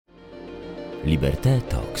Liberte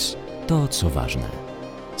Talks. To, co ważne.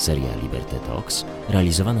 Seria Liberte Talks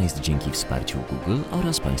realizowana jest dzięki wsparciu Google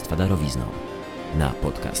oraz Państwa darowizną. Na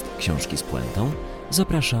podcast Książki z puentą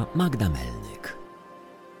zaprasza Magda Melnyk.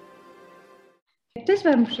 Cześć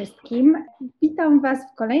Wam wszystkim. Witam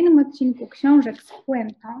Was w kolejnym odcinku Książek z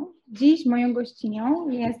puentą. Dziś moją gościnią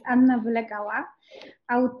jest Anna Wylegała,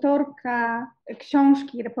 autorka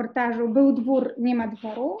książki, reportażu Był dwór, nie ma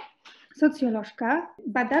dworu, socjolożka,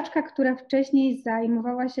 badaczka, która wcześniej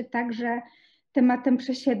zajmowała się także tematem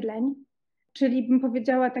przesiedleń, czyli bym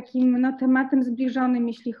powiedziała takim tematem zbliżonym,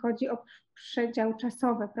 jeśli chodzi o przedział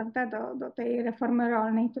czasowy, prawda, do tej reformy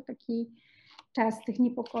rolnej. To taki czas tych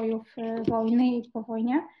niepokojów wojny i po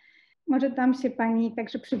wojnie. Może dam się Pani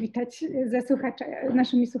także przywitać ze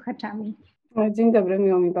naszymi słuchaczami. Dzień dobry,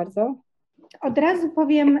 miło mi bardzo. Od razu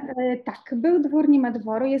powiem tak, Był dwór, nie ma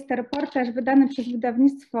dworu. Jest to reportaż wydany przez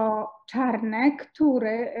wydawnictwo Czarne,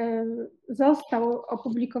 który został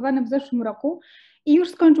opublikowany w zeszłym roku i już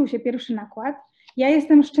skończył się pierwszy nakład. Ja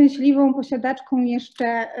jestem szczęśliwą posiadaczką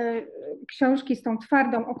jeszcze książki z tą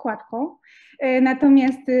twardą okładką,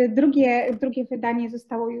 natomiast drugie wydanie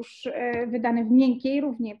zostało już wydane w miękkiej,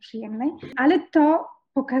 równie przyjemnej, ale to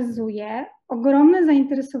pokazuje ogromne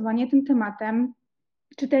zainteresowanie tym tematem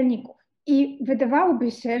czytelników. I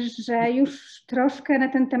wydawałoby się, że już troszkę na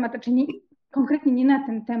ten temat, znaczy konkretnie nie na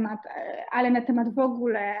ten temat, ale na temat w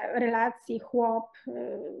ogóle relacji chłop,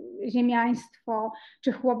 ziemiaństwo,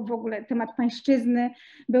 czy chłop w ogóle, temat pańszczyzny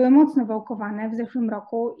były mocno wałkowane w zeszłym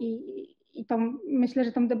roku i myślę,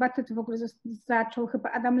 że tą debatę to w ogóle zaczął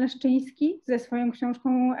chyba Adam Leszczyński ze swoją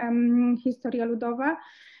książką Historia ludowa.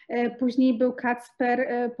 Później był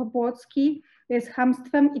Kacper Pobłocki z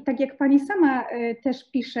chamstwem i tak jak pani sama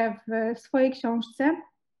też pisze w swojej książce,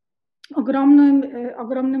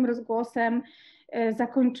 ogromnym rozgłosem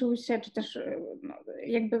zakończył się, czy też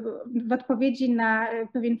jakby w odpowiedzi na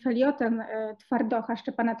pewien felieton Twardocha,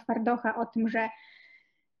 Szczepana Twardocha o tym, że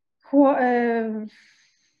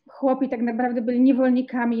chłopi tak naprawdę byli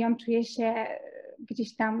niewolnikami i on czuje się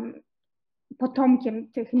gdzieś tam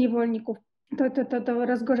potomkiem tych niewolników. To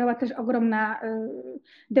rozgorzała też ogromna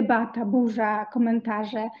debata, burza,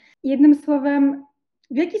 komentarze. Jednym słowem,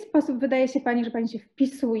 w jaki sposób wydaje się Pani, że Pani się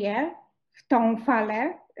wpisuje w tą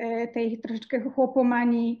falę tej troszeczkę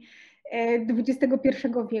chłopomanii XXI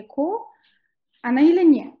wieku, a na ile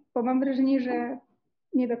nie? Bo mam wrażenie, że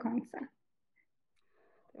nie do końca.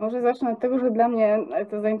 Może zacznę od tego, że dla mnie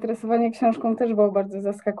to zainteresowanie książką też było bardzo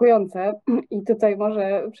zaskakujące i tutaj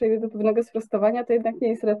może przejdę do pewnego sprostowania, to jednak nie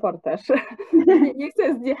jest reportaż. Nie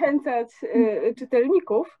chcę zniechęcać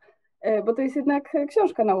czytelników, bo to jest jednak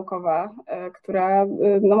książka naukowa, która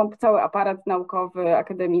ma cały aparat naukowy,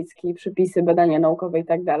 akademicki, przypisy, badania naukowe i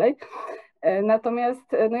tak dalej.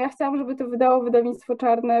 Natomiast ja chciałam, żeby to wydało wydawnictwo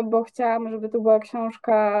Czarne, bo chciałam, żeby to była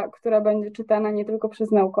książka, która będzie czytana nie tylko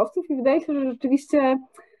przez naukowców i wydaje się, że rzeczywiście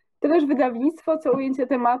tyleż wydawnictwo, co ujęcie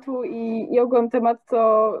tematu i ogółem temat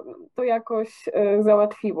to jakoś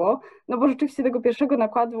załatwiło. No bo rzeczywiście tego pierwszego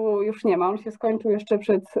nakładu już nie ma, on się skończył jeszcze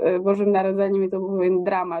przed Bożym Narodzeniem i to był pewien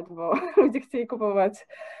dramat, bo ludzie chcieli kupować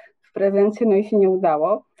w prezencie, no i się nie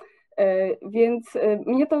udało. Więc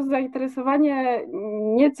mnie to zainteresowanie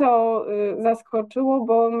nieco zaskoczyło,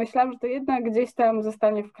 bo myślałam, że to jednak gdzieś tam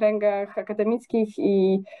zostanie w kręgach akademickich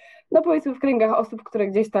i powiedzmy w kręgach osób, które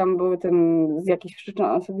gdzieś tam były tym z jakichś przyczyn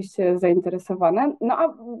osobiście zainteresowane. No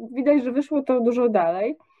a widać, że wyszło to dużo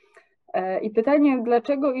dalej. I pytanie,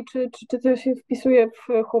 dlaczego i czy to się wpisuje w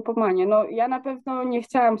chłopomanię? No ja na pewno nie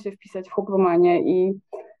chciałam się wpisać w chłopomanię i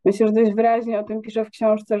myślę, że dość wyraźnie o tym piszę w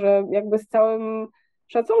książce, że jakby z całym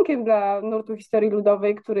szacunkiem dla nurtu historii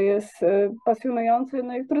ludowej, który jest pasjonujący,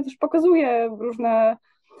 no i który też pokazuje różne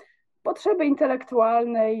potrzeby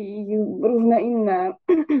intelektualne i różne inne.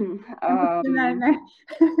 Emocjonalne.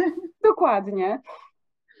 Dokładnie.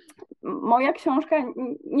 Moja książka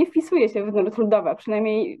nie wpisuje się w nurt ludowy,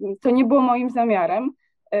 przynajmniej to nie było moim zamiarem,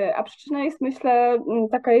 a przyczyna jest, myślę,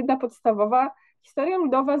 taka jedna podstawowa. Historia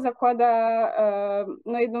ludowa zakłada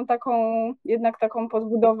jednak taką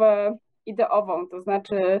podbudowę ideową, to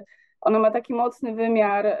znaczy ona ma taki mocny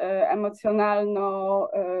wymiar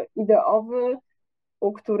emocjonalno-ideowy,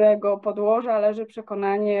 u którego podłoża leży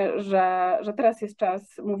przekonanie, że teraz jest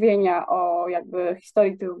czas mówienia o jakby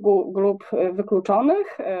historii tych grup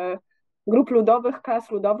wykluczonych, grup ludowych,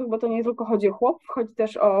 klas ludowych, bo to nie tylko chodzi o chłopów, chodzi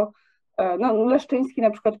też o Leszczyński na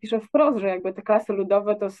przykład pisze wprost, że jakby te klasy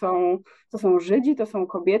ludowe to są Żydzi, to są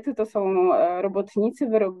kobiety, to są robotnicy,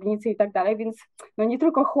 wyrobnicy i tak dalej, więc nie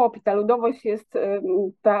tylko chłopi, ta ludowość jest,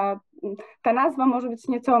 ta nazwa może być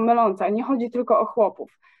nieco myląca, nie chodzi tylko o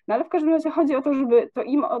chłopów, no ale w każdym razie chodzi o to, żeby to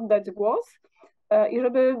im oddać głos, i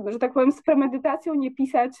żeby, że tak powiem, z premedytacją nie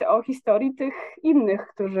pisać o historii tych innych,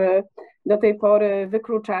 którzy do tej pory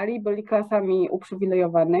wykluczali, byli klasami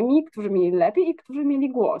uprzywilejowanymi, którzy mieli lepiej i którzy mieli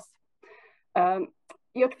głos.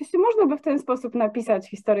 I oczywiście można by w ten sposób napisać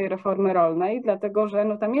historię reformy rolnej, dlatego że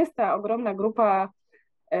no, tam jest ta ogromna grupa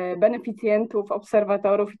beneficjentów,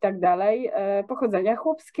 obserwatorów i tak dalej, pochodzenia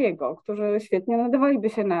chłopskiego, którzy świetnie nadawaliby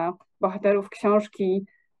się na bohaterów książki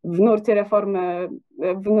w nurcie reformy,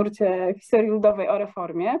 w nurcie historii ludowej o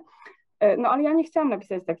reformie. No ale ja nie chciałam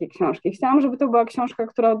napisać takiej książki. Chciałam, żeby to była książka,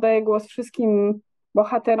 która oddaje głos wszystkim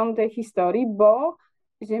bohaterom tej historii, bo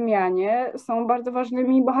ziemianie są bardzo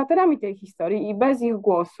ważnymi bohaterami tej historii i bez ich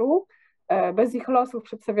głosu, bez ich losów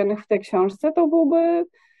przedstawionych w tej książce, to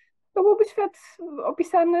byłby świat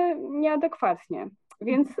opisany nieadekwatnie.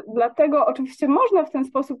 Więc dlatego oczywiście można w ten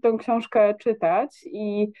sposób tę książkę czytać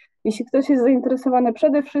i jeśli ktoś jest zainteresowany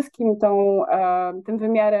przede wszystkim tym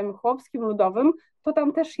wymiarem chłopskim, ludowym, to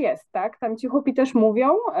tam też jest, tak? Tam ci chłopi też mówią,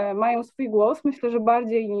 mają swój głos, myślę, że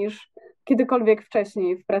bardziej niż kiedykolwiek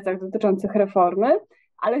wcześniej w pracach dotyczących reformy,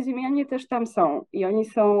 ale ziemianie też tam są i oni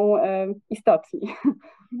są istotni.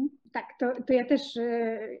 Tak, to ja też,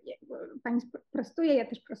 pani prostuje, ja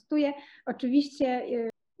też prostuję. Oczywiście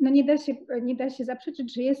no nie da się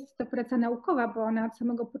zaprzeczyć, że jest to praca naukowa, bo ona od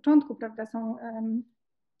samego początku, prawda,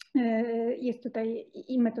 jest tutaj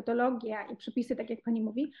i metodologia, i przepisy, tak jak pani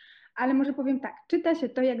mówi, ale może powiem tak, czyta się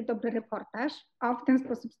to jak dobry reportaż, w ten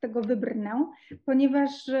sposób z tego wybrnę,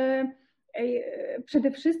 ponieważ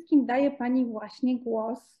przede wszystkim daje pani właśnie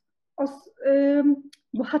głos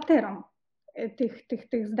bohaterom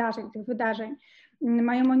tych zdarzeń, tych wydarzeń.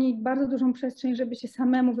 Mają oni bardzo dużą przestrzeń, żeby się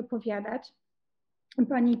samemu wypowiadać.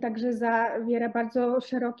 Pani także zawiera bardzo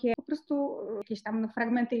szerokie, po prostu jakieś tam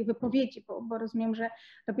fragmenty ich wypowiedzi, bo rozumiem, że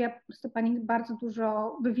robiła po prostu pani bardzo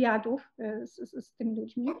dużo wywiadów z tymi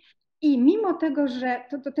ludźmi. I mimo tego, że,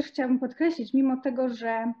 to też chciałabym podkreślić, mimo tego,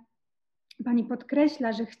 że pani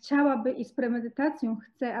podkreśla, że chciałaby i z premedytacją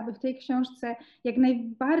chce, aby w tej książce jak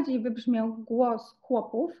najbardziej wybrzmiał głos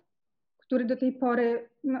chłopów, który do tej pory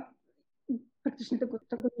praktycznie tego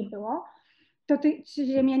nie było, to ci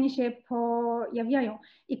ziemianie się pojawiają.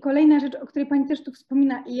 I kolejna rzecz, o której pani też tu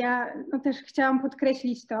wspomina i ja też chciałam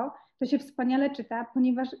podkreślić to się wspaniale czyta,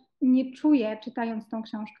 ponieważ nie czuję, czytając tą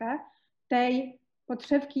książkę, tej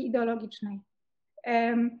podszewki ideologicznej.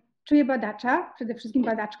 Czuję badacza, przede wszystkim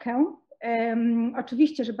badaczkę.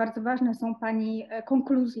 Oczywiście, że bardzo ważne są pani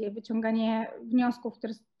konkluzje, wyciąganie wniosków,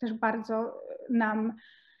 które też bardzo nam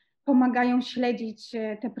pomagają śledzić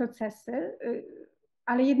te procesy,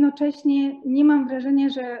 ale jednocześnie nie mam wrażenia,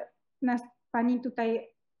 że nas pani tutaj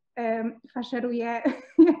faszeruje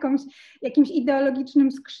jakimś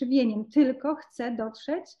ideologicznym skrzywieniem, tylko chce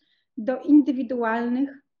dotrzeć do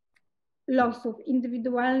indywidualnych losów,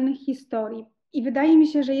 indywidualnych historii. I wydaje mi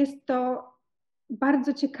się, że jest to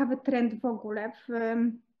bardzo ciekawy trend w ogóle w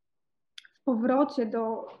powrocie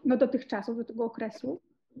do tych czasów, do tego okresu.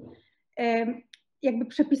 Jakby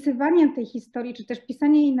przepisywanie tej historii, czy też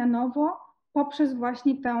pisanie jej na nowo poprzez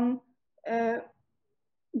właśnie to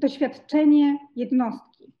doświadczenie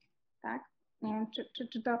jednostki, tak? Nie wiem,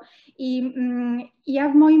 czy to... I ja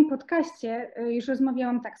w moim podcaście już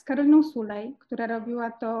rozmawiałam tak z Karoliną Sulej, która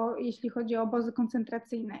robiła to, jeśli chodzi o obozy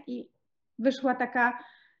koncentracyjne i wyszła taka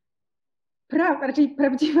raczej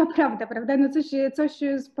prawdziwa prawda, prawda? No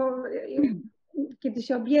kiedy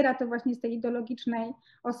się obiera to właśnie z tej ideologicznej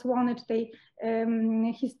osłony, czy tej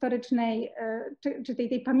historycznej, czy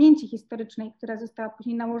tej pamięci historycznej, która została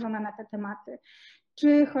później nałożona na te tematy,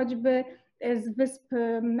 czy choćby z Wysp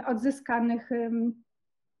Odzyskanych,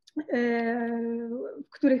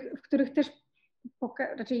 w których też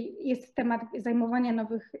raczej jest temat zajmowania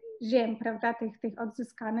nowych ziem, prawda, tych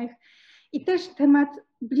odzyskanych i też temat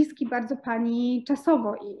bliski bardzo pani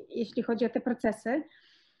czasowo, jeśli chodzi o te procesy.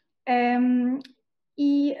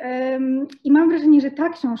 I mam wrażenie, że ta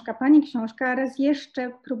książka, pani książka raz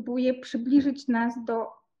jeszcze próbuje przybliżyć nas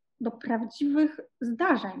do prawdziwych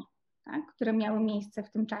zdarzeń, tak, które miały miejsce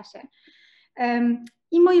w tym czasie.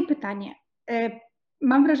 I moje pytanie,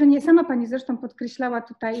 mam wrażenie, sama pani zresztą podkreślała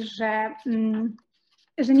tutaj,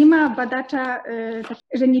 że nie ma badacza,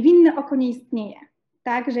 że niewinne oko nie istnieje.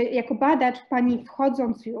 Tak, że jako badacz pani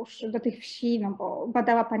wchodząc już do tych wsi, no bo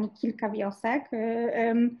badała pani kilka wiosek,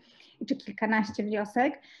 czy kilkanaście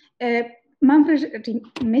wiosek, mam wrażenie, czyli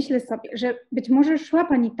myślę sobie, że być może szła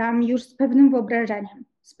pani tam już z pewnym wyobrażeniem,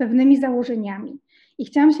 z pewnymi założeniami. I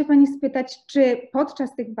chciałam się pani spytać, czy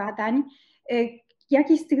podczas tych badań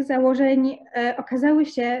jakieś z tych założeń okazały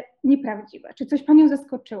się nieprawdziwe? Czy coś panią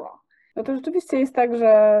zaskoczyło? No to rzeczywiście jest tak,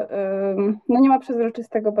 że no nie ma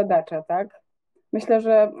przezroczystego badacza, tak? Myślę,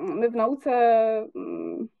 że my w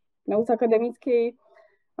nauce akademickiej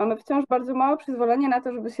mamy wciąż bardzo małe przyzwolenie na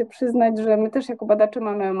to, żeby się przyznać, że my też jako badacze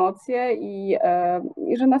mamy emocje i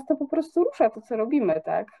że nas to po prostu rusza, to co robimy,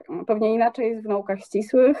 tak? Pewnie inaczej jest w naukach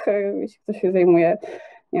ścisłych, jeśli ktoś się zajmuje,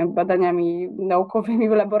 nie wiem, badaniami naukowymi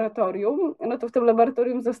w laboratorium, no to w tym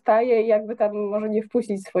laboratorium zostaje i jakby tam może nie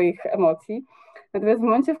wpuścić swoich emocji. Natomiast w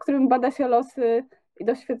momencie, w którym bada się losy i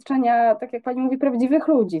doświadczenia, tak jak pani mówi, prawdziwych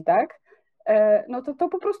ludzi, tak? No to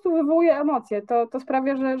po prostu wywołuje emocje, to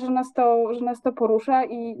sprawia, że nas to porusza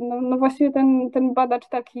i no właściwie ten badacz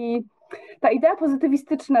taki, ta idea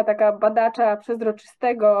pozytywistyczna, taka badacza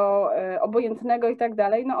przezroczystego, obojętnego i tak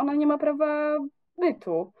dalej, no ona nie ma prawa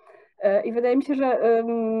bytu. I wydaje mi się,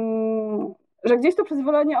 że gdzieś to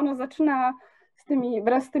przyzwolenie ono zaczyna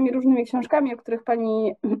wraz z tymi różnymi książkami, o których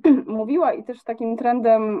pani mówiła i też takim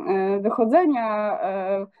trendem wychodzenia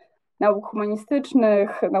nauk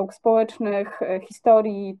humanistycznych, nauk społecznych,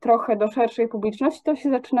 historii trochę do szerszej publiczności, to się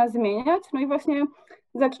zaczyna zmieniać. No i właśnie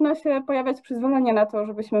zaczyna się pojawiać przyzwolenie na to,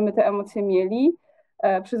 żebyśmy my te emocje mieli,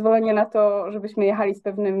 przyzwolenie na to, żebyśmy jechali z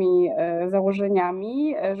pewnymi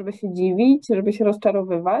założeniami, żeby się dziwić, żeby się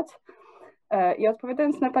rozczarowywać. I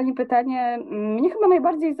odpowiadając na pani pytanie, mnie chyba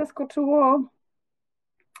najbardziej zaskoczyło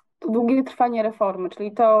to długie trwanie reformy,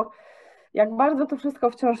 czyli to, jak bardzo to wszystko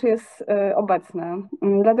wciąż jest obecne.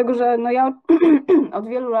 Dlatego, że no ja od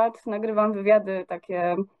wielu lat nagrywam wywiady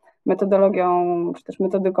takie metodologią, czy też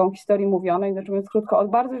metodyką historii mówionej, znaczy mówiąc krótko, od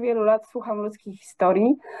bardzo wielu lat słucham ludzkich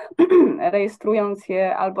historii, rejestrując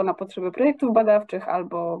je albo na potrzeby projektów badawczych,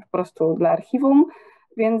 albo po prostu dla archiwum.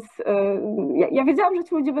 Więc ja wiedziałam, że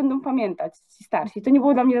ci ludzie będą pamiętać, ci starsi. To nie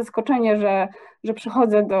było dla mnie zaskoczenie, że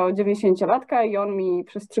przychodzę do 90-latka i on mi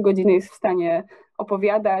przez 3 godziny jest w stanie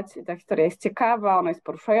opowiadać. Ta historia jest ciekawa, ona jest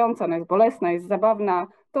poruszająca, ona jest bolesna, jest zabawna.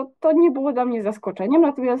 To nie było dla mnie zaskoczeniem,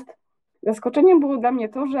 natomiast zaskoczeniem było dla mnie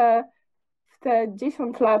to, że w te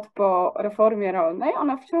 10 lat po reformie rolnej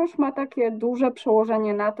ona wciąż ma takie duże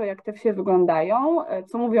przełożenie na to, jak te wsie wyglądają,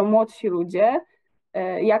 co mówią młodsi ludzie,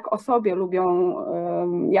 jak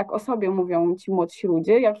o sobie mówią ci młodsi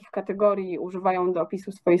ludzie, jakich kategorii używają do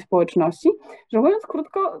opisu swojej społeczności, że mówiąc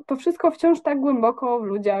krótko, to wszystko wciąż tak głęboko w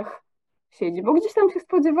ludziach siedzi, bo gdzieś tam się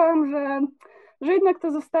spodziewałam, że jednak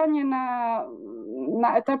to zostanie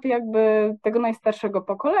na etapie jakby tego najstarszego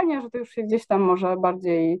pokolenia, że to już się gdzieś tam może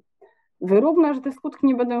bardziej wyrówna, że te skutki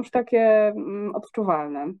nie będą już takie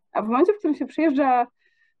odczuwalne. A w momencie, w którym się przyjeżdża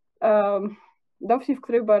do wsi, w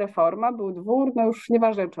której była reforma, był dwór, no już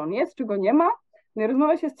nieważne, czy on jest, czy go nie ma, no i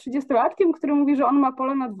rozmawia się z 30-latkiem, który mówi, że on ma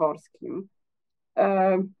pole na Dworskim.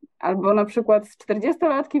 Albo na przykład z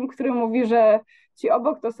 40-latkiem, który mówi, że ci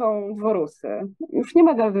obok to są dworusy. Już nie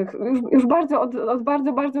ma dawnych, już od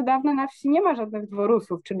bardzo, bardzo dawna na wsi nie ma żadnych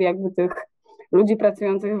dworusów, czyli jakby tych ludzi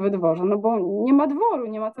pracujących w dworze, no bo nie ma dworu,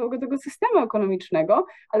 nie ma całego tego systemu ekonomicznego,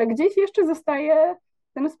 ale gdzieś jeszcze zostaje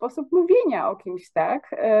ten sposób mówienia o kimś,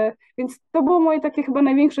 tak? Więc to było moje takie chyba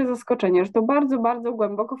największe zaskoczenie, że to bardzo, bardzo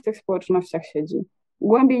głęboko w tych społecznościach siedzi.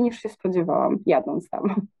 Głębiej niż się spodziewałam, jadąc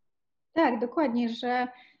tam. Tak, dokładnie, że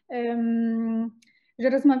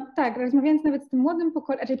rozmawiając nawet z tym młodym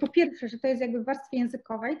pokoleniem, raczej po pierwsze, że to jest jakby w warstwie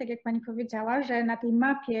językowej, tak jak pani powiedziała, że na tej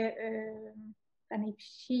mapie danej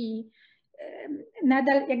wsi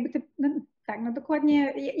nadal jakby no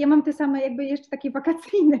dokładnie, ja mam te same jakby jeszcze takie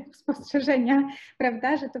wakacyjne spostrzeżenia,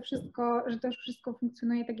 prawda, że to wszystko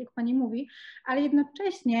funkcjonuje tak, jak pani mówi, ale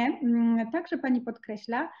jednocześnie także pani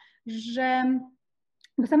podkreśla,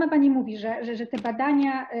 bo sama pani mówi, że te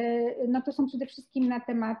badania no to są przede wszystkim na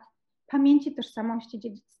temat pamięci, tożsamości,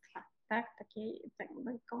 dziedzictwa, tak,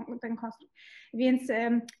 ten konstrukt. Więc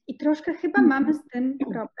i troszkę chyba mamy z tym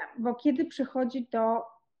problem, bo kiedy przychodzi do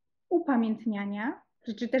upamiętniania,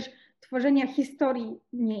 czy też tworzenia historii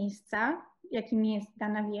miejsca, jakim jest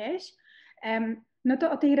dana wieś, no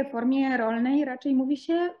to o tej reformie rolnej raczej mówi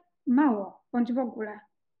się mało, bądź w ogóle,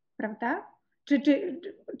 prawda? Czy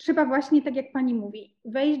trzeba właśnie, tak jak pani mówi,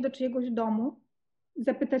 wejść do czyjegoś domu,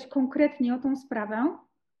 zapytać konkretnie o tą sprawę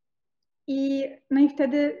no i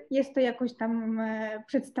wtedy jest to jakoś tam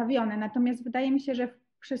przedstawione. Natomiast wydaje mi się, że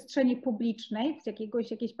w przestrzeni publicznej, z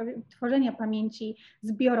jakiegoś tworzenia pamięci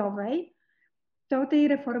zbiorowej, to tej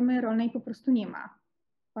reformy rolnej po prostu nie ma,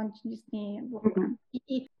 bądź nie istnieje w ogóle.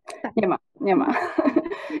 Tak. Nie ma.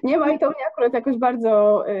 Nie ma i to mnie akurat jakoś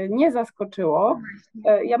bardzo nie zaskoczyło.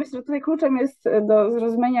 Ja myślę, że tutaj kluczem jest do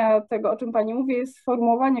zrozumienia tego, o czym pani mówi, jest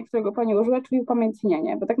sformułowanie, którego pani użyła, czyli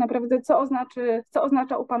upamiętnienie, bo tak naprawdę co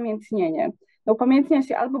oznacza upamiętnienie? No, upamiętnia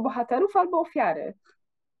się albo bohaterów, albo ofiary.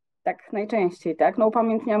 tak najczęściej, tak? No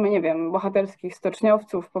upamiętniamy, nie wiem, bohaterskich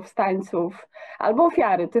stoczniowców, powstańców, albo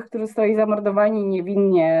ofiary, tych, którzy zostali zamordowani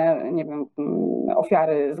niewinnie, nie wiem,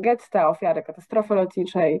 ofiary z getta, ofiary katastrofy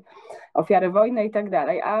lotniczej, ofiary wojny i tak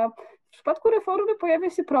dalej. A w przypadku reformy pojawia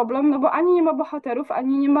się problem, no bo ani nie ma bohaterów,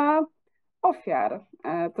 ani nie ma ofiar.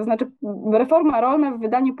 To znaczy reforma rolna w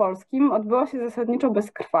wydaniu polskim odbyła się zasadniczo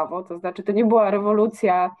bezkrwawo, to znaczy to nie była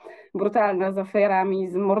rewolucja brutalna z ofiarami,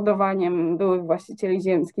 z mordowaniem byłych właścicieli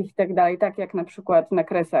ziemskich i tak dalej, tak jak na przykład na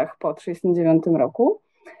Kresach po 1939 roku.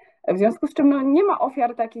 W związku z czym no, nie ma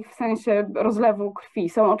ofiar takich w sensie rozlewu krwi.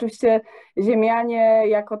 Są oczywiście ziemianie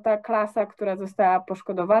jako ta klasa, która została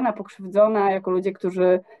poszkodowana, pokrzywdzona, jako ludzie,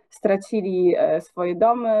 którzy stracili swoje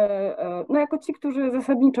domy, no jako ci, którzy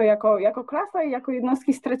zasadniczo jako klasa i jako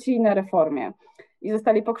jednostki stracili na reformie i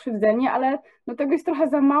zostali pokrzywdzeni, ale no, tego jest trochę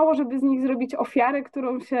za mało, żeby z nich zrobić ofiarę,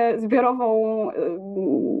 którą się zbiorową,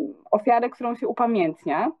 ofiarę, którą się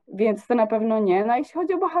upamiętnia, więc to na pewno nie. No a jeśli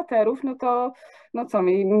chodzi o bohaterów, no to no co,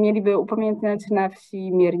 mieliby upamiętniać na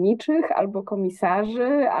wsi mierniczych, albo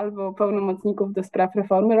komisarzy, albo pełnomocników do spraw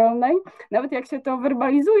reformy rolnej. Nawet jak się to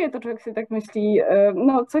werbalizuje, to człowiek sobie tak myśli,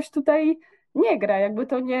 no coś tutaj nie gra, jakby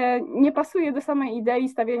to nie pasuje do samej idei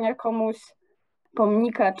stawiania komuś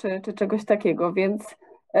pomnika czy czegoś takiego, więc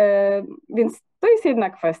to jest jedna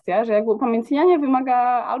kwestia, że jakby upamiętnianie wymaga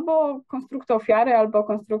albo konstruktu ofiary, albo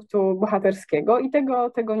konstruktu bohaterskiego i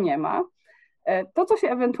tego nie ma. To, co się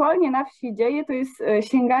ewentualnie na wsi dzieje, to jest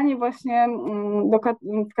sięganie właśnie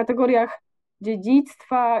w kategoriach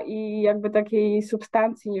dziedzictwa i jakby takiej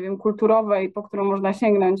substancji, nie wiem, kulturowej, po którą można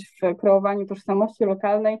sięgnąć w kreowaniu tożsamości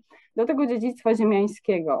lokalnej, do tego dziedzictwa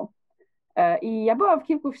ziemiańskiego. I ja byłam w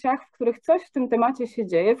kilku wsiach, w których coś w tym temacie się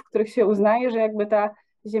dzieje, w których się uznaje, że jakby ta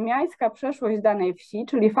ziemiańska przeszłość danej wsi,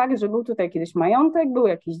 czyli fakt, że był tutaj kiedyś majątek, był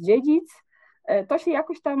jakiś dziedzic, to się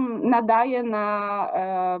jakoś tam nadaje na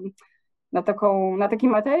taki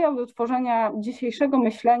materiał do tworzenia dzisiejszego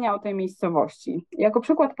myślenia o tej miejscowości. Jako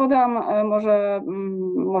przykład podam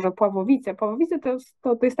może Pławowice. Pławowice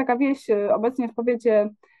to jest taka wieś obecnie w powiecie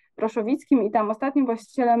proszowickim i tam ostatnim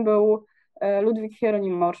właścicielem był Ludwik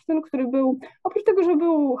Hieronim Morsztyn, który był, oprócz tego, że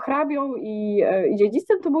był hrabią i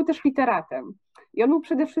dziedzicem, to był też literatem. I on był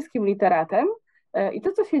przede wszystkim literatem. I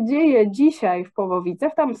to, co się dzieje dzisiaj w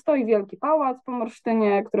Pławowicach, tam stoi wielki pałac po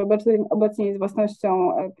Morsztynie, który obecnie jest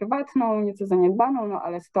własnością prywatną, nieco zaniedbaną, no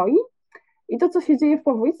ale stoi. I to, co się dzieje w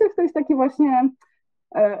Pławowicach, to jest taki właśnie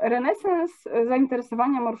renesans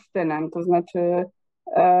zainteresowania Morsztynem. To znaczy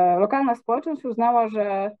lokalna społeczność uznała,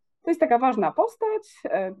 że to jest taka ważna postać,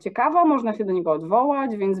 ciekawa, można się do niego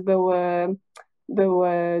odwołać, więc były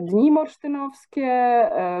dni morsztynowskie,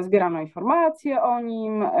 zbierano informacje o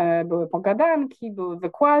nim, były pogadanki, były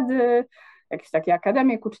wykłady, jakieś takie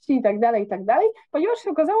akademie ku czci i tak dalej, ponieważ się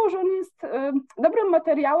okazało, że on jest dobrym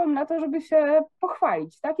materiałem na to, żeby się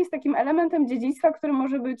pochwalić, tak? Jest takim elementem dziedzictwa, który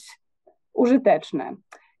może być użyteczny.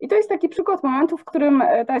 I to jest taki przykład momentu, w którym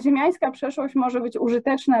ta ziemiańska przeszłość może być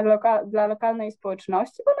użyteczna dla lokalnej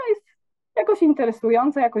społeczności, bo ona jest jakoś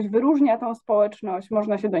interesująca, jakoś wyróżnia tą społeczność,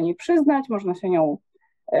 można się do niej przyznać, można się nią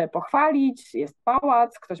pochwalić, jest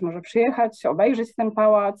pałac, ktoś może przyjechać, obejrzeć ten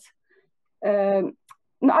pałac.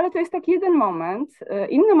 No ale to jest taki jeden moment.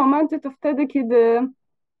 Inne momenty to wtedy,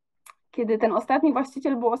 kiedy ten ostatni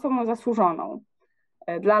właściciel był osobą zasłużoną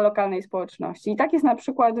dla lokalnej społeczności. I tak jest na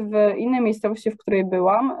przykład w innej miejscowości, w której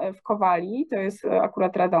byłam, w Kowali, to jest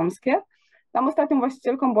akurat radomskie. Tam ostatnią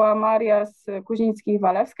właścicielką była Maria z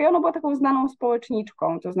Kuźnickich-Walewska i ona była taką znaną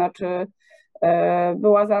społeczniczką, to znaczy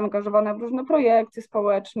była zaangażowana w różne projekty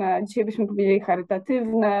społeczne, dzisiaj byśmy powiedzieli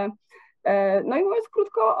charytatywne. No i mówiąc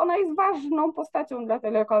krótko, ona jest ważną postacią dla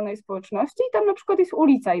tej lokalnej społeczności i tam na przykład jest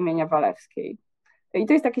ulica imienia Walewskiej. I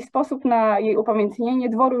to jest taki sposób na jej upamiętnienie,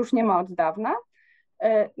 dworu już nie ma od dawna.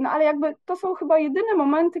 No ale jakby to są chyba jedyne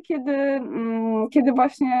momenty, kiedy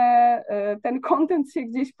właśnie ten kontent się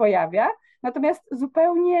gdzieś pojawia. Natomiast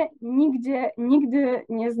zupełnie nigdy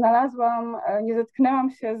nie znalazłam, nie zetknęłam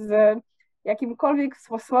się z jakimkolwiek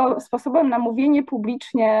sposobem na mówienie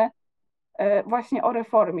publicznie właśnie o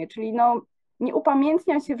reformie, czyli no, nie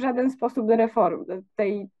upamiętnia się w żaden sposób do reformy,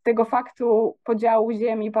 tego faktu podziału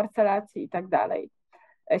ziemi, parcelacji i tak dalej.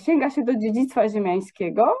 Sięga się do dziedzictwa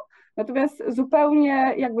ziemiańskiego, natomiast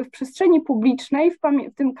zupełnie jakby w przestrzeni publicznej, w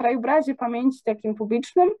tym krajobrazie pamięci takim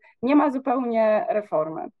publicznym nie ma zupełnie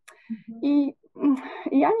reformy. I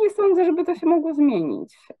ja nie sądzę, żeby to się mogło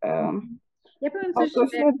zmienić. Ja powiem coś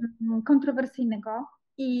kontrowersyjnego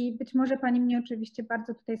i być może Pani mnie oczywiście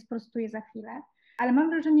bardzo tutaj sprostuje za chwilę, ale mam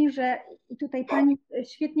wrażenie, że i tutaj Pani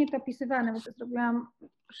świetnie to opisywała, bo to zrobiłam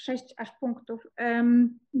 6 aż punktów.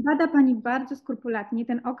 Bada Pani bardzo skrupulatnie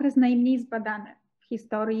ten okres najmniej zbadany w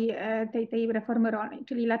historii tej reformy rolnej,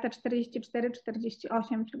 czyli lata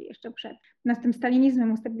 44-48, czyli jeszcze przed tym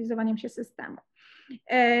stalinizmem, ustabilizowaniem się systemu.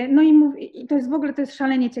 No i to jest w ogóle, to jest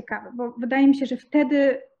szalenie ciekawe, bo wydaje mi się, że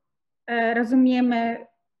wtedy rozumiemy,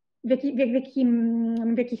 w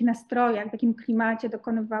jakich nastrojach, w jakim klimacie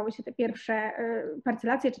dokonywały się te pierwsze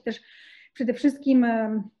parcelacje, czy też przede wszystkim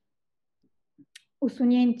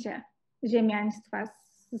usunięcie ziemiaństwa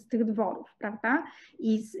z tych dworów, prawda?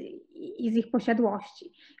 I z ich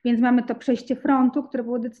posiadłości. Więc mamy to przejście frontu, które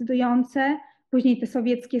było decydujące, później te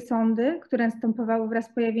sowieckie sądy, które następowały wraz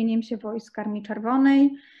z pojawieniem się wojsk Armii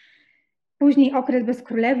Czerwonej, później okres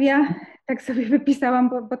bezkrólewia, tak sobie wypisałam,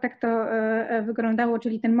 bo tak to wyglądało,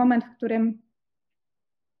 czyli ten moment, w którym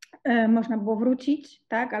można było wrócić,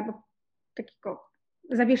 tak? Albo takiego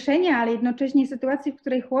zawieszenia, ale jednocześnie sytuacji, w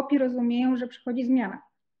której chłopi rozumieją, że przychodzi zmiana.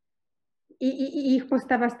 I ich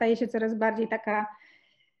postawa staje się coraz bardziej taka,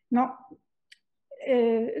 no,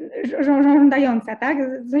 żądająca, tak?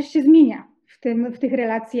 Coś się zmienia w tych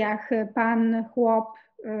relacjach pan, chłop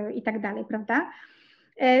i tak dalej, prawda?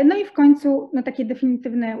 No i w końcu no, takie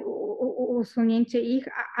definitywne usunięcie ich,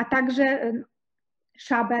 a także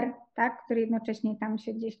szaber, tak? Który jednocześnie tam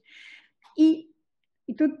się gdzieś... I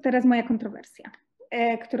tu teraz moja kontrowersja,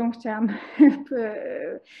 którą chciałam...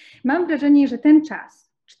 Mam wrażenie, że ten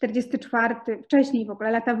czas, 44, wcześniej w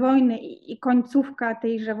ogóle, lata wojny i końcówka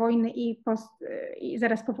tejże wojny i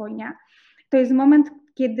zaraz po wojnie, to jest moment,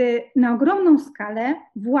 kiedy na ogromną skalę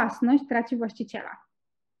własność traci właściciela.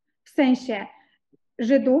 W sensie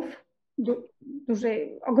Żydów,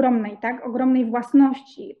 ogromnej, tak, ogromnej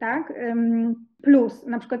własności, tak, plus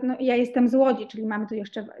na przykład no, ja jestem z Łodzi, czyli mamy tu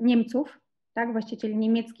jeszcze Niemców, tak, właścicieli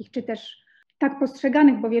niemieckich, czy też tak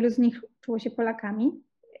postrzeganych, bo wielu z nich czuło się Polakami,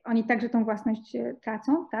 oni także tą własność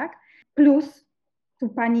tracą, tak, plus tu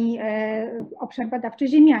pani obszar badawczy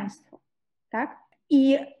ziemiaństwo, tak,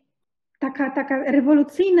 i taka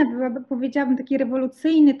rewolucyjna, powiedziałabym taki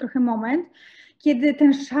rewolucyjny trochę moment, kiedy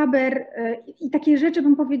ten szaber i takie rzeczy,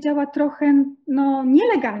 bym powiedziała, trochę no,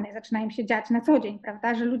 nielegalne zaczynają się dziać na co dzień,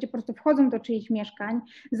 prawda, że ludzie po prostu wchodzą do czyichś mieszkań,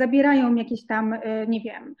 zabierają jakieś tam, nie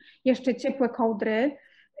wiem, jeszcze ciepłe kołdry.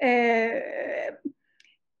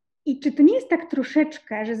 I czy to nie jest tak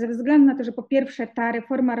troszeczkę, że ze względu na to, że po pierwsze ta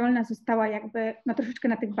reforma rolna została jakby no, troszeczkę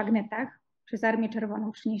na tych bagnetach przez Armię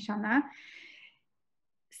Czerwoną przyniesiona,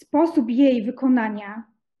 sposób jej wykonania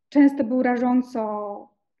często był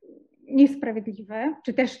rażąco niesprawiedliwy,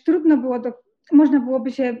 czy też trudno było, można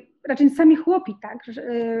byłoby się, raczej sami chłopi tak,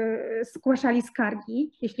 zgłaszali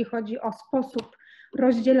skargi, jeśli chodzi o sposób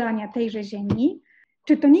rozdzielania tejże ziemi.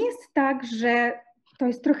 Czy to nie jest tak, że to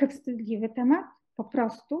jest trochę wstydliwy temat, po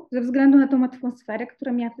prostu, ze względu na tą atmosferę,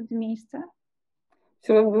 która miała wtedy miejsce?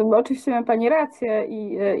 Oczywiście ma pani rację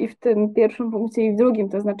i w tym pierwszym punkcie i w drugim,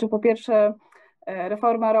 to znaczy po pierwsze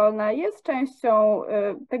reforma rolna jest częścią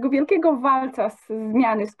tego wielkiego walca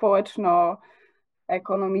zmiany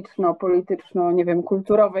społeczno-ekonomiczno-polityczno, nie wiem,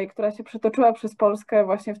 kulturowej, która się przetoczyła przez Polskę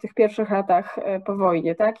właśnie w tych pierwszych latach po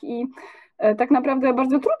wojnie, tak? I tak naprawdę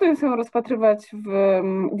bardzo trudno jest ją rozpatrywać w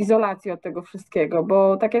izolacji od tego wszystkiego,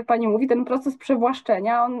 bo tak jak pani mówi, ten proces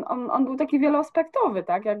przewłaszczenia, on był taki wieloaspektowy,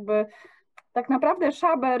 tak? Jakby tak naprawdę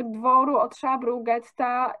szaber dworu od szabru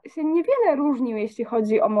getta się niewiele różnił, jeśli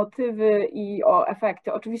chodzi o motywy i o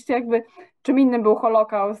efekty. Oczywiście jakby czym innym był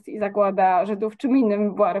Holokaust i zagłada Żydów, czym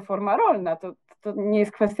innym była reforma rolna. To nie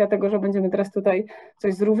jest kwestia tego, że będziemy teraz tutaj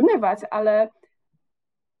coś zrównywać, ale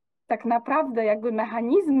tak naprawdę jakby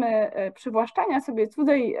mechanizmy przywłaszczania sobie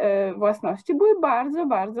cudzej własności były bardzo,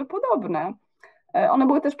 bardzo podobne. One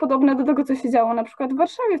były też podobne do tego, co się działo na przykład w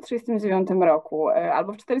Warszawie w 1939 roku,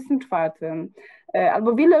 albo w 1944,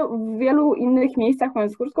 albo w wielu innych miejscach,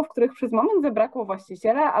 mówiąc krótko, w których przez moment zabrakło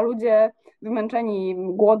właściciela, a ludzie wymęczeni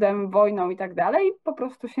głodem, wojną i tak dalej, po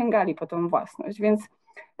prostu sięgali po tą własność. Więc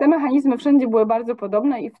te mechanizmy wszędzie były bardzo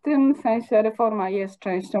podobne i w tym sensie reforma jest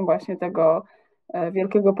częścią właśnie tego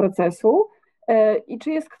wielkiego procesu. I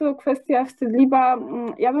czy jest to kwestia wstydliwa?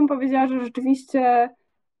 Ja bym powiedziała, że rzeczywiście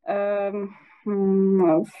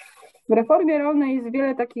w reformie rolnej jest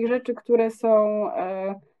wiele takich rzeczy, które są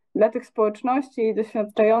dla tych społeczności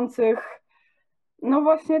doświadczających no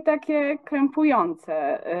właśnie takie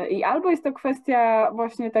krępujące. I albo jest to kwestia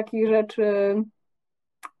właśnie takich rzeczy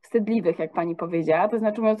wstydliwych, jak pani powiedziała, to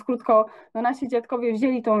znaczy mówiąc krótko, no nasi dziadkowie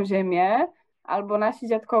wzięli tą ziemię, albo nasi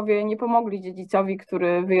dziadkowie nie pomogli dziedzicowi,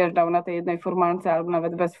 który wyjeżdżał na tej jednej furmance, albo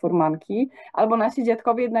nawet bez furmanki, albo nasi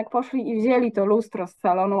dziadkowie jednak poszli i wzięli to lustro z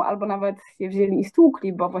salonu, albo nawet je wzięli i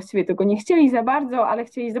stłukli, bo właściwie tego nie chcieli za bardzo, ale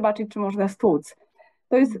chcieli zobaczyć, czy można stłuc.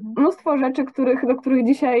 To jest mnóstwo rzeczy, do których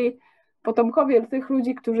dzisiaj potomkowie tych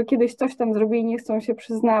ludzi, którzy kiedyś coś tam zrobili, nie chcą się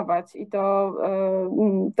przyznawać i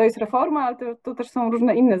to jest reforma, ale to też są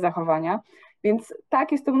różne inne zachowania. Więc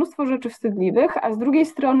tak, jest to mnóstwo rzeczy wstydliwych, a z drugiej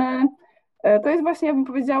strony to jest właśnie, ja bym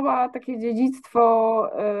powiedziała, takie dziedzictwo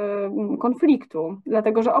konfliktu,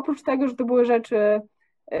 dlatego że oprócz tego, że to były rzeczy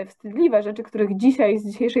wstydliwe, rzeczy, których dzisiaj z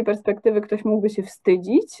dzisiejszej perspektywy ktoś mógłby się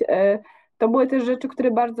wstydzić, to były też rzeczy,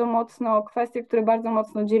 kwestie, które bardzo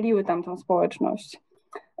mocno dzieliły tamtą społeczność.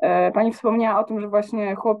 Pani wspomniała o tym, że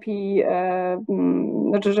właśnie chłopi,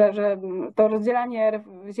 znaczy, że to rozdzielanie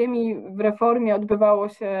ziemi w reformie odbywało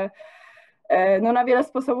się na wiele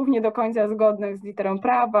sposobów nie do końca zgodnych z literą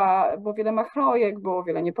prawa, było wiele machlojek, było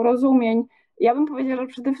wiele nieporozumień. Ja bym powiedziała, że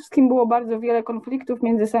przede wszystkim było bardzo wiele konfliktów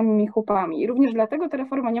między samymi chłopami i również dlatego ta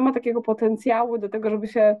reforma nie ma takiego potencjału do tego, żeby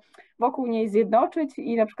się wokół niej zjednoczyć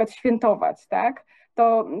i na przykład świętować, tak?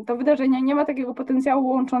 To wydarzenie nie ma takiego potencjału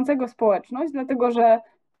łączącego społeczność, dlatego że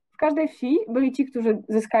w każdej wsi byli ci, którzy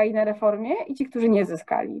zyskali na reformie i ci, którzy nie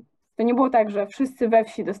zyskali. To nie było tak, że wszyscy we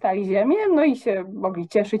wsi dostali ziemię, no i się mogli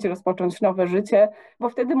cieszyć, rozpocząć nowe życie, bo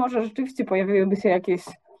wtedy może rzeczywiście pojawiłyby się jakieś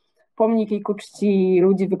pomniki ku czci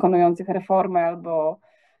ludzi wykonujących reformę albo,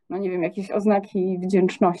 no nie wiem, jakieś oznaki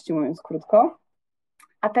wdzięczności, mówiąc krótko.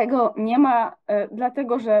 A tego nie ma,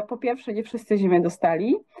 dlatego że po pierwsze nie wszyscy ziemię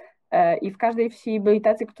dostali i w każdej wsi byli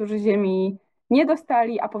tacy, którzy ziemi nie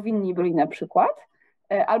dostali, a powinni byli na przykład,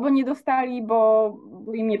 albo nie dostali, bo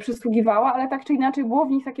im nie przysługiwała, ale tak czy inaczej było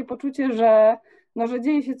w nich takie poczucie, że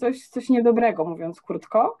dzieje się coś niedobrego, mówiąc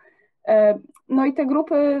krótko. No i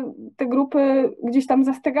te grupy gdzieś tam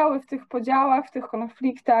zastegały w tych podziałach, w tych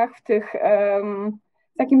konfliktach, w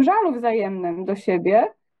takim żalu wzajemnym do siebie.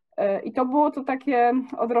 I to było to takie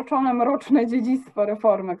odroczone, mroczne dziedzictwo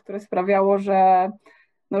reformy, które sprawiało, że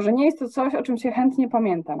nie jest to coś, o czym się chętnie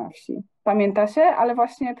pamięta na wsi. Pamięta się, ale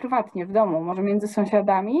właśnie prywatnie, w domu, może między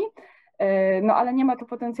sąsiadami, ale nie ma to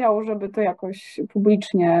potencjału, żeby to jakoś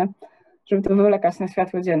publicznie, żeby to wywlekać na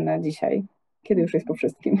światło dzienne dzisiaj, kiedy już jest po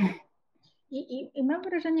wszystkim. I mam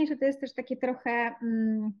wrażenie, że to jest też takie trochę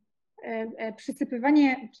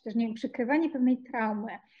przysypywanie, czy też nie wiem, przykrywanie pewnej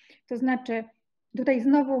traumy. To znaczy, tutaj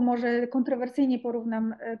znowu może kontrowersyjnie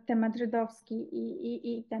porównam temat żydowski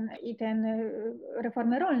i ten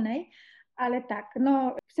reformy rolnej, ale tak,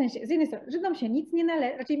 no w sensie, z jednej strony Żydom się nic nie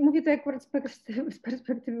należy, raczej mówię to akurat z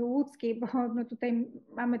perspektywy łódzkiej, bo no tutaj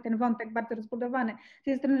mamy ten wątek bardzo rozbudowany. Z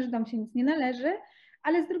jednej strony Żydom się nic nie należy,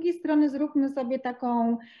 ale z drugiej strony zróbmy sobie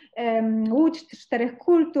taką Łódź czterech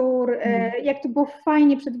kultur, jak to było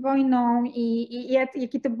fajnie przed wojną i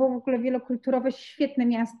jakie to było w ogóle wielokulturowe, świetne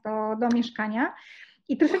miasto do mieszkania.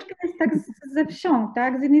 I troszeczkę jest tak ze wsią,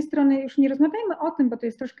 tak? Z jednej strony już nie rozmawiajmy o tym, bo to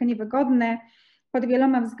jest troszkę niewygodne pod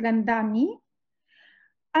wieloma względami,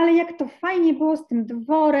 ale jak to fajnie było z tym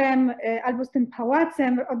dworem albo z tym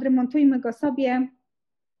pałacem, odremontujmy go sobie.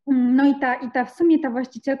 No i ta w sumie ta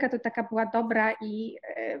właścicielka to taka była dobra i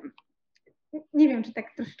nie wiem, czy tak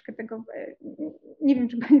troszeczkę tego, nie wiem,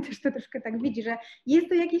 czy pani też to troszkę tak widzi, że jest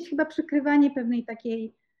to jakieś chyba przykrywanie pewnej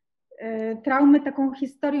takiej traumy taką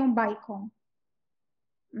historią, bajką.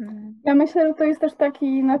 Ja myślę, że to jest też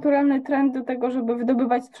taki naturalny trend do tego, żeby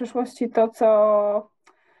wydobywać z przeszłości to,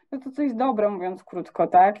 co jest dobre, mówiąc krótko,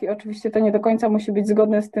 tak? I oczywiście to nie do końca musi być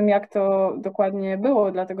zgodne z tym, jak to dokładnie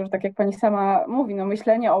było, dlatego że tak jak pani sama mówi,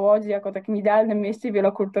 myślenie o Łodzi jako takim idealnym mieście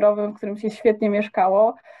wielokulturowym, w którym się świetnie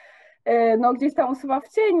mieszkało, gdzieś tam usuwa w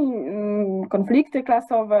cień konflikty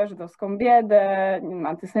klasowe, żydowską biedę,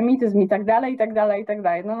 antysemityzm i tak dalej, i tak dalej, i tak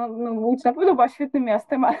dalej. Łódź na pewno była świetnym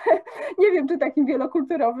miastem, ale nie wiem, czy takim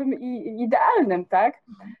wielokulturowym i idealnym, tak?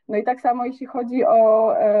 No i tak samo jeśli chodzi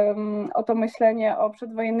o to myślenie o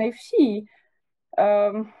przedwojennej wsi.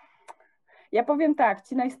 Ja powiem tak,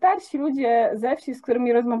 ci najstarsi ludzie ze wsi, z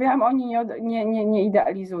którymi rozmawiałam, oni nie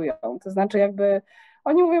idealizują. To znaczy jakby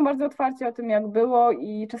oni mówią bardzo otwarcie o tym, jak było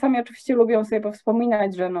i czasami oczywiście lubią sobie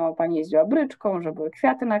powspominać, że pani jeździła bryczką, że były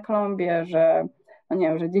kwiaty na klombie, że, nie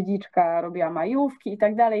wiem, że dziedziczka robiła majówki i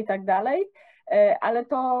tak dalej, ale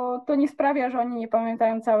to nie sprawia, że oni nie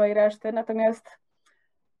pamiętają całej reszty, natomiast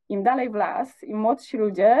im dalej w las, im młodsi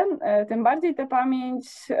ludzie, tym bardziej ta pamięć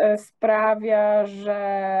sprawia, że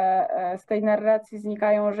z tej narracji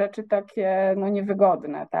znikają rzeczy takie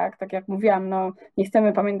niewygodne, tak? Tak jak mówiłam, nie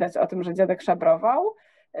chcemy pamiętać o tym, że dziadek szabrował,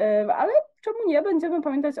 ale czemu nie będziemy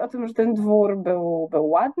pamiętać o tym, że ten dwór był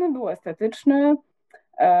ładny, był estetyczny,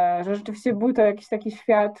 że rzeczywiście był to jakiś taki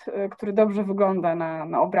świat, który dobrze wygląda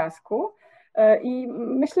na obrazku. I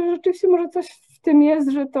myślę, że rzeczywiście może coś w tym jest,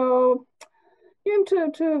 że to nie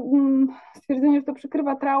wiem, czy stwierdzenie, że to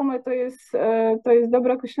przykrywa traumę, to jest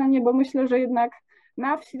dobre określenie, bo myślę, że jednak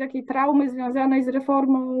na wsi takiej traumy związanej z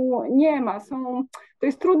reformą nie ma. To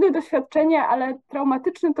jest trudne doświadczenie, ale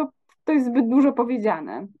traumatyczne to jest zbyt dużo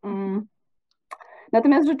powiedziane.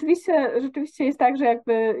 Natomiast rzeczywiście jest tak, że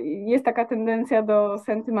jakby jest taka tendencja do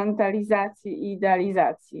sentymentalizacji i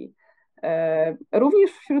idealizacji.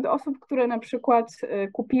 Również wśród osób, które na przykład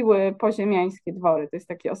kupiły poziemiańskie dwory. To jest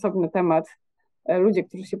taki osobny temat. Ludzie,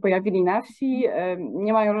 którzy się pojawili na wsi,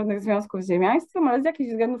 nie mają żadnych związków z ziemiaństwem, ale z jakichś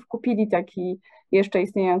względów kupili taki jeszcze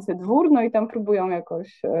istniejący dwór, no i tam próbują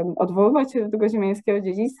jakoś odwoływać się do tego ziemiańskiego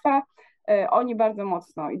dziedzictwa. Oni bardzo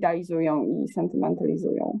mocno idealizują i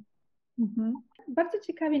sentymentalizują. Bardzo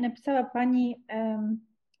ciekawie napisała Pani,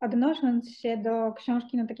 odnosząc się do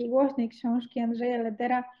książki, no takiej głośnej książki Andrzeja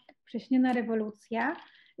Ledera, Prześniona rewolucja,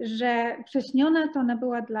 że prześniona to ona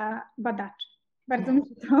była dla badaczy. Bardzo mi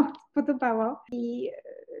się to podobało. I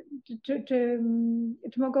czy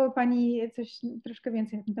mogłaby Pani coś troszkę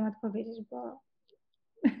więcej na ten temat powiedzieć? Bo...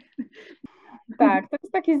 Tak, to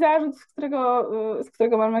jest taki zarzut, z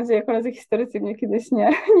którego mam nadzieję koledzy historycy mnie kiedyś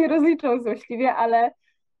nie rozliczą złośliwie, ale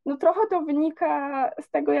no trochę to wynika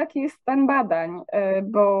z tego, jaki jest stan badań,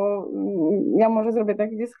 bo ja może zrobię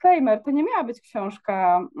taki disclaimer, to nie miała być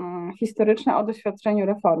książka historyczna o doświadczeniu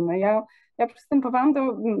reformy. Ja przystępowałam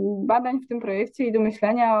do badań w tym projekcie i do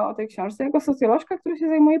myślenia o tej książce jako socjolożka, która się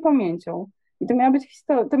zajmuje pamięcią. I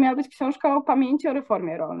to miała być książka o pamięci o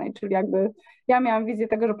reformie rolnej, czyli jakby ja miałam wizję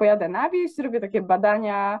tego, że pojadę na wieś, zrobię takie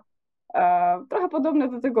badania trochę podobne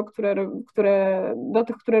do tego, do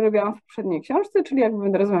tych, które robiłam w poprzedniej książce, czyli jakby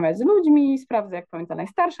będę rozmawiać z ludźmi, sprawdzę, jak pamięta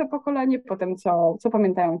najstarsze pokolenie, potem co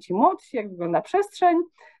pamiętają ci młodsi, jak wygląda przestrzeń,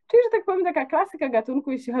 czyli, że tak powiem, taka klasyka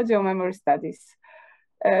gatunku, jeśli chodzi o memory studies.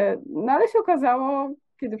 No ale się okazało,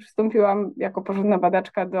 kiedy przystąpiłam jako porządna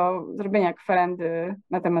badaczka do zrobienia kwerendy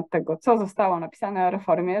na temat tego, co zostało napisane o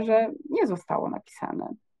reformie, że nie zostało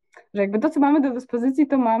napisane. Że jakby to, co mamy do dyspozycji,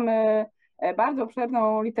 to mamy bardzo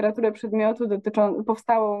obszerną literaturę przedmiotu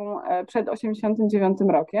powstałą przed 1989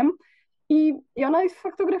 rokiem i ona jest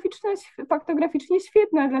faktograficznie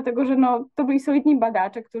świetna, dlatego że no, to byli solidni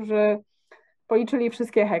badacze, którzy policzyli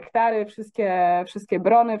wszystkie hektary, wszystkie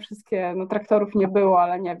brony, no traktorów nie było,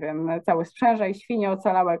 ale nie wiem, całe sprzęża i świnie,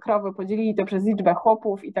 ocalałe krowy, podzielili to przez liczbę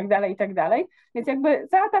chłopów i tak dalej, i tak dalej. Więc jakby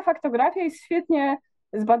cała ta faktografia jest świetnie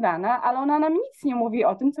zbadana, ale ona nam nic nie mówi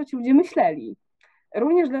o tym, co ci ludzie myśleli.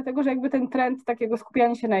 Również dlatego, że jakby ten trend takiego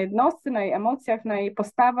skupiania się na jednostce, na jej emocjach, na jej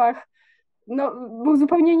postawach, no, był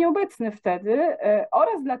zupełnie nieobecny wtedy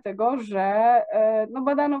oraz dlatego, że no,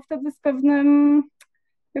 badano wtedy z pewnym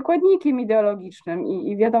wykładnikiem ideologicznym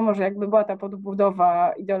i wiadomo, że jakby była ta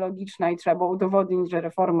podbudowa ideologiczna i trzeba było udowodnić, że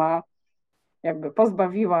reforma jakby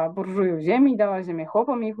pozbawiła burżujów ziemi, dała ziemię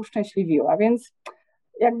chłopom i ich uszczęśliwiła, więc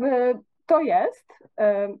jakby to jest.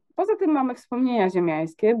 Poza tym mamy wspomnienia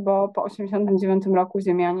ziemiańskie, bo po 1989 roku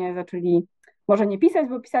ziemianie zaczęli, może nie pisać,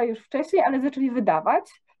 bo pisali już wcześniej, ale zaczęli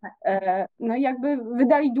wydawać. No i jakby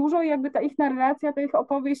wydali dużo i jakby ta ich narracja, ta ich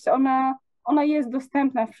opowieść, ona jest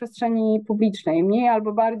dostępna w przestrzeni publicznej. Mniej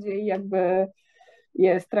albo bardziej jakby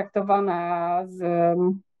jest traktowana z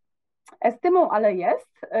estymą, ale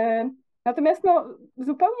jest. Natomiast no,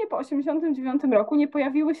 zupełnie po 1989 roku nie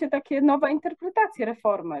pojawiły się takie nowe interpretacje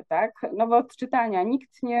reformy, tak? Nowe odczytania.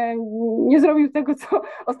 Nikt nie zrobił tego, co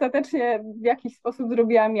ostatecznie w jakiś sposób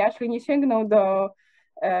zrobiłam ja, czyli nie sięgnął do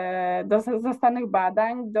zastanych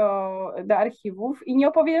badań, do archiwów i nie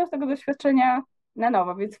opowiedział tego doświadczenia na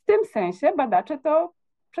nowo. Więc w tym sensie badacze to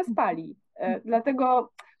przespali.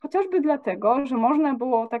 Chociażby dlatego, że można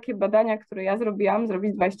było takie badania, które ja zrobiłam,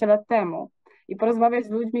 zrobić 20 lat temu. I porozmawiać z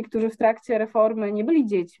ludźmi, którzy w trakcie reformy nie byli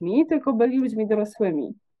dziećmi, tylko byli ludźmi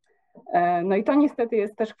dorosłymi. No i to niestety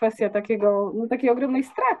jest też kwestia takiej ogromnej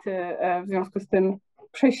straty w związku z tym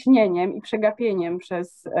prześnieniem i przegapieniem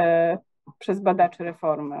przez badaczy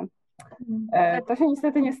reformy. To się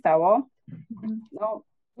niestety nie stało. No,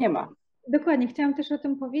 nie ma. Dokładnie, chciałam też o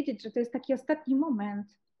tym powiedzieć, że to jest taki ostatni moment,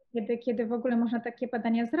 kiedy w ogóle można takie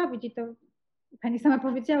badania zrobić i to Pani sama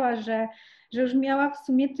powiedziała, że już miała w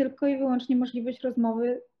sumie tylko i wyłącznie możliwość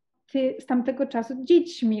rozmowy z tamtego czasu z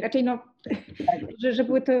dziećmi. Raczej no, że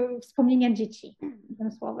były to wspomnienia dzieci,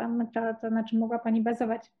 tym słowem, to na czym mogła Pani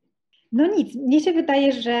bazować. No nic, mnie się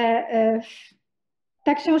wydaje, że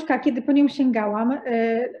ta książka, kiedy po nią sięgałam,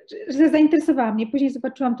 że zainteresowała mnie. Później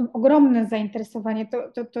zobaczyłam to ogromne zainteresowanie,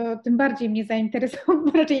 to tym bardziej mnie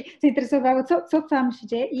zainteresowało, raczej zainteresowało, co tam się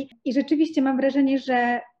dzieje. I rzeczywiście mam wrażenie,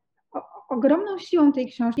 że ogromną siłą tej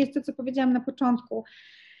książki jest to, co powiedziałam na początku,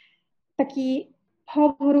 taki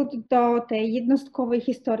powrót do tej jednostkowej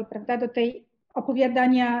historii, prawda, do tej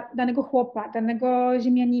opowiadania danego chłopa, danego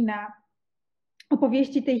ziemianina,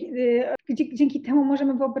 opowieści dzięki temu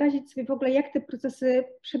możemy wyobrazić sobie w ogóle, jak te procesy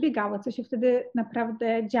przebiegały, co się wtedy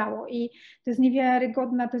naprawdę działo. I to jest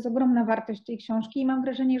niewiarygodna, to jest ogromna wartość tej książki i mam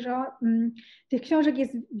wrażenie, że tych książek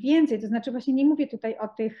jest więcej, to znaczy właśnie nie mówię tutaj o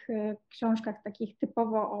tych książkach takich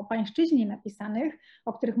typowo o pańszczyźnie napisanych,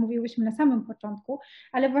 o których mówiłyśmy na samym początku,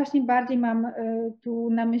 ale właśnie bardziej mam tu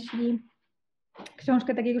na myśli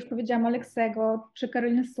książkę, tak jak już powiedziałam, Oleksego czy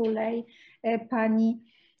Karoliny Sulej, pani,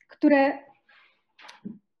 które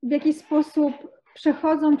w jakiś sposób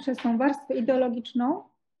przechodzą przez tą warstwę ideologiczną,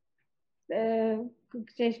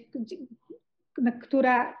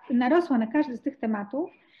 która narosła na każdy z tych tematów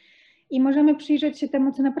i możemy przyjrzeć się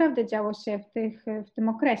temu, co naprawdę działo się w tym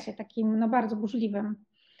okresie takim bardzo burzliwym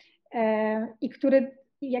i który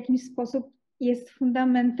w jakiś sposób jest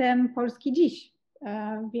fundamentem Polski dziś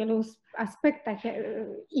w wielu aspektach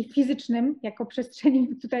i fizycznym, jako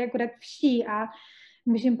przestrzeni tutaj akurat wsi, a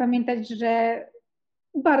musimy pamiętać, że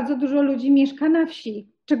bardzo dużo ludzi mieszka na wsi,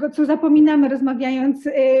 co zapominamy, rozmawiając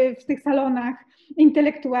w tych salonach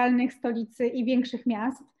intelektualnych stolicy i większych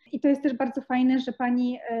miast. I to jest też bardzo fajne, że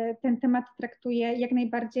pani ten temat traktuje jak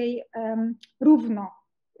najbardziej równo.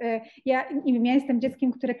 Ja jestem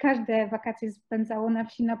dzieckiem, które każde wakacje spędzało na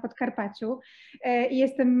wsi na Podkarpaciu i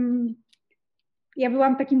ja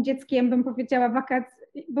byłam takim dzieckiem, bym powiedziała,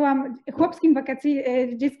 byłam chłopskim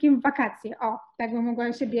dzieckiem w wakacje, tak bym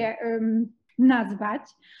mogła siebie nazwać.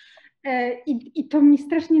 I to mi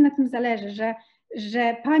strasznie na tym zależy,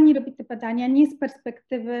 że pani robi te badania nie z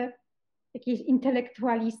perspektywy jakiejś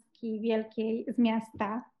intelektualistki wielkiej z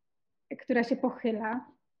miasta, która się pochyla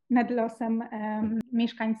nad losem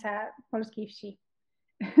mieszkańca polskiej wsi.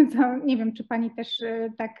 Nie wiem, czy pani też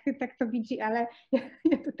tak to widzi, ale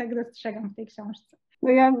ja to tak dostrzegam w tej książce. No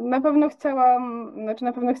ja na pewno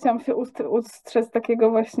chciałam się ustrzec takiego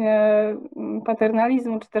właśnie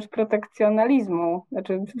paternalizmu, czy też protekcjonalizmu.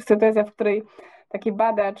 Znaczy sytuacja, w której taki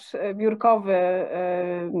badacz biurkowy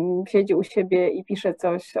siedzi u siebie i pisze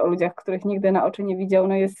coś o ludziach, których nigdy na oczy nie widział,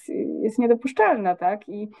 jest niedopuszczalna, tak?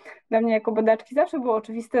 I dla mnie jako badaczki zawsze było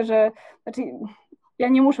oczywiste, że ja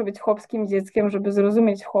nie muszę być chłopskim dzieckiem, żeby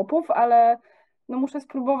zrozumieć chłopów, ale muszę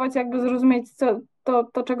spróbować jakby zrozumieć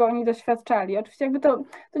to, czego oni doświadczali. Oczywiście to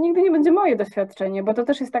nigdy nie będzie moje doświadczenie, bo to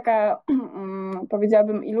też jest taka,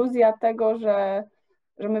 powiedziałabym, iluzja tego, że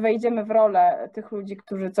my wejdziemy w rolę tych ludzi,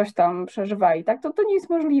 którzy coś tam przeżywali. Tak? To nie jest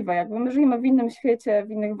możliwe. Jakby my żyjemy w innym świecie,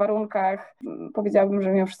 w innych warunkach. Powiedziałabym,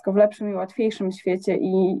 że mimo wszystko w lepszym i łatwiejszym świecie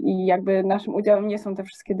i jakby naszym udziałem nie są te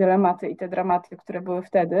wszystkie dylematy i te dramaty, które były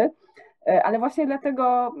wtedy. Ale właśnie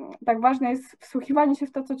dlatego tak ważne jest wsłuchiwanie się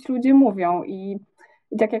w to, co ci ludzie mówią i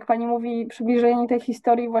tak jak pani mówi, przybliżenie tej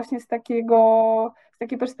historii właśnie z takiej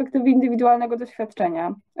perspektywy indywidualnego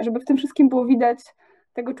doświadczenia, żeby w tym wszystkim było widać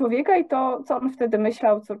tego człowieka i to, co on wtedy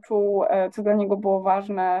myślał, co czuł, co dla niego było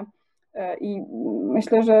ważne. I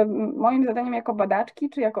myślę, że moim zadaniem jako badaczki,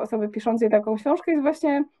 czy jako osoby piszącej taką książkę jest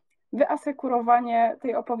właśnie wyasekurowanie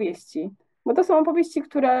tej opowieści, bo to są opowieści,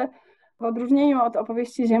 które w odróżnieniu od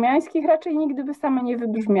opowieści ziemiańskich raczej nigdy by same nie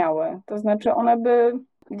wybrzmiały. To znaczy one by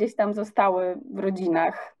gdzieś tam zostały w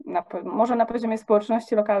rodzinach, może na poziomie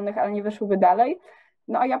społeczności lokalnych, ale nie wyszłyby dalej.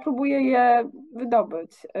 A ja próbuję je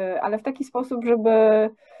wydobyć, ale w taki sposób, żeby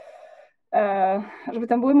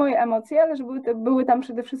tam były moje emocje, ale żeby były tam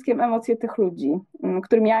przede wszystkim emocje tych ludzi,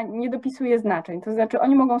 którym ja nie dopisuję znaczeń. To znaczy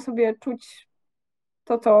oni mogą sobie czuć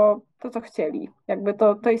to, co chcieli. Jakby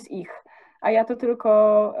to jest ich. A ja to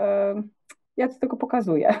tylko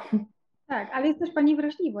pokazuję. Tak, ale jest też pani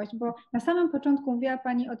wrażliwość, bo na samym początku mówiła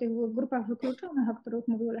pani o tych grupach wykluczonych, o których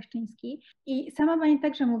mówił Leszczyński i sama pani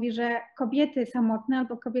także mówi, że kobiety samotne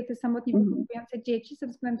albo kobiety samotnie wychowujące dzieci ze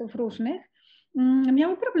względów różnych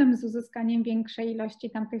miały problem z uzyskaniem większej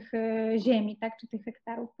ilości tamtych ziemi, tak, czy tych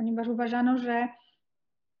hektarów, ponieważ uważano, że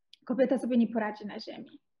kobieta sobie nie poradzi na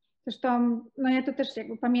ziemi. Zresztą, ja to też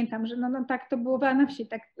jakby pamiętam, że tak to było na wsi,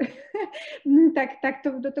 tak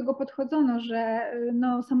to do tego podchodzono, że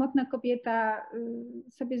samotna kobieta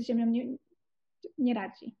sobie z ziemią nie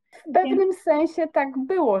radzi. W pewnym sensie tak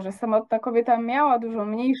było, że samotna kobieta miała dużo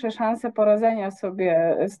mniejsze szanse poradzenia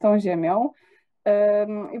sobie z tą ziemią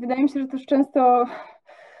i wydaje mi się, że też często,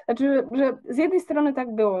 że z jednej strony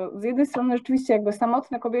tak było, z jednej strony rzeczywiście jakby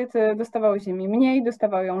samotne kobiety dostawały ziemi mniej,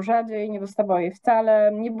 dostawały ją rzadziej, nie dostawały jej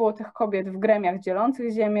wcale, nie było tych kobiet w gremiach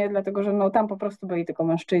dzielących ziemię, dlatego że tam po prostu byli tylko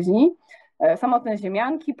mężczyźni. Samotne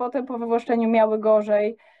ziemianki potem po wywłaszczeniu miały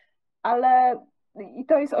gorzej, i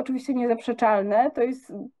to jest oczywiście niezaprzeczalne,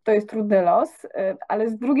 to jest trudny los, ale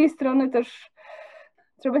z drugiej strony też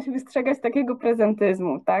trzeba się wystrzegać takiego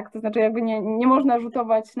prezentyzmu, tak? To znaczy jakby nie można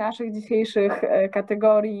rzutować naszych dzisiejszych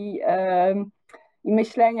kategorii i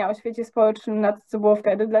myślenia o świecie społecznym na to, co było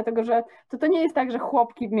wtedy, dlatego że to nie jest tak, że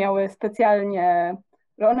chłopki miały specjalnie,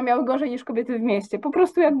 że one miały gorzej niż kobiety w mieście. Po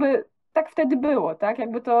prostu jakby tak wtedy było, tak?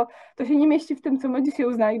 Jakby to się nie mieści w tym, co my dzisiaj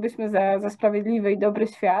uznalibyśmy za sprawiedliwy i dobry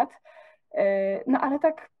świat. No ale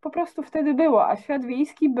tak po prostu wtedy było, a świat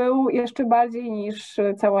wiejski był jeszcze bardziej niż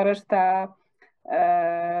cała reszta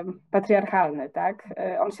patriarchalny, tak?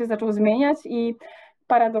 On się zaczął zmieniać i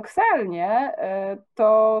paradoksalnie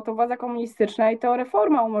to władza komunistyczna i to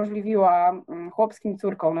reforma umożliwiła chłopskim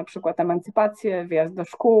córkom na przykład emancypację, wyjazd do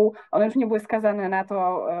szkół. One już nie były skazane na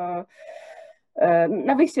to,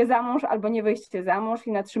 na wyjście za mąż albo nie wyjście za mąż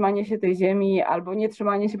i na trzymanie się tej ziemi, albo nie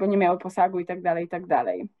trzymanie się, bo nie miały posagu i tak dalej, i tak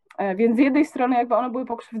dalej. Więc z jednej strony jakby one były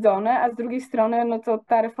pokrzywdzone, a z drugiej strony no to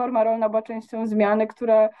ta reforma rolna była częścią zmiany,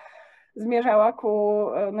 która zmierzała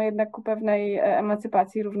jednak ku pewnej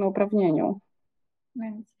emancypacji i równouprawnieniu.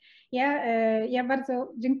 Więc ja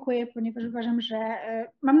bardzo dziękuję, ponieważ uważam, że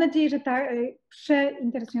mam nadzieję, że ta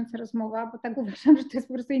przeinteresująca rozmowa, bo tak uważam, że to jest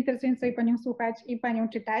po prostu interesujące i Panią słuchać i Panią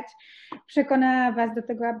czytać, przekonała Was do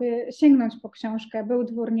tego, aby sięgnąć po książkę Był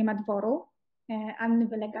dwór, nie ma dworu Anny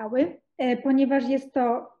Wylegały, ponieważ jest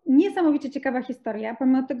to niesamowicie ciekawa historia,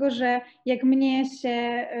 pomimo tego, że jak mnie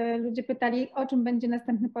się ludzie pytali, o czym będzie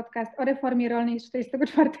następny podcast, o reformie rolnej z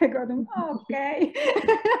 1944, to okej.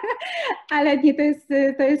 Ale nie,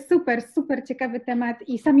 to jest super ciekawy temat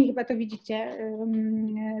i sami chyba to widzicie,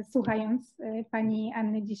 słuchając Pani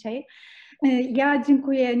Anny dzisiaj. Ja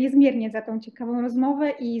dziękuję niezmiernie za tą ciekawą rozmowę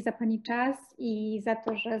i za Pani czas i za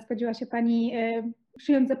to, że zgodziła się Pani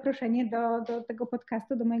przyjąć zaproszenie do tego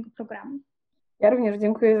podcastu, do mojego programu. Ja również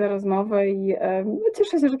dziękuję za rozmowę i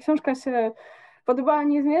cieszę się, że książka się podobała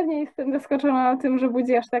niezmiernie. Jestem zaskoczona tym, że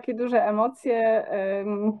budzi aż takie duże emocje.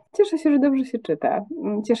 Cieszę się, że dobrze się czyta.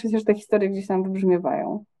 Cieszę się, że te historie gdzieś tam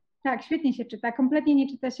wybrzmiewają. Tak, świetnie się czyta. Kompletnie nie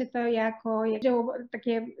czyta się to jako dzieło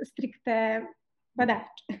takie stricte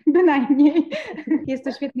badawcze, bynajmniej. Jest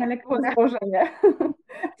to świetna lektura. Złożenie.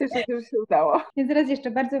 Cieszę się, że się udało. Więc raz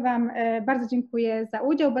jeszcze Wam bardzo dziękuję za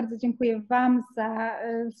udział, bardzo dziękuję Wam za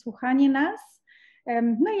słuchanie nas.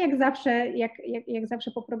 No i jak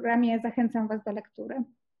zawsze po programie zachęcam Was do lektury.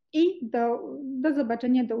 I do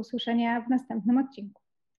zobaczenia, do usłyszenia w następnym odcinku.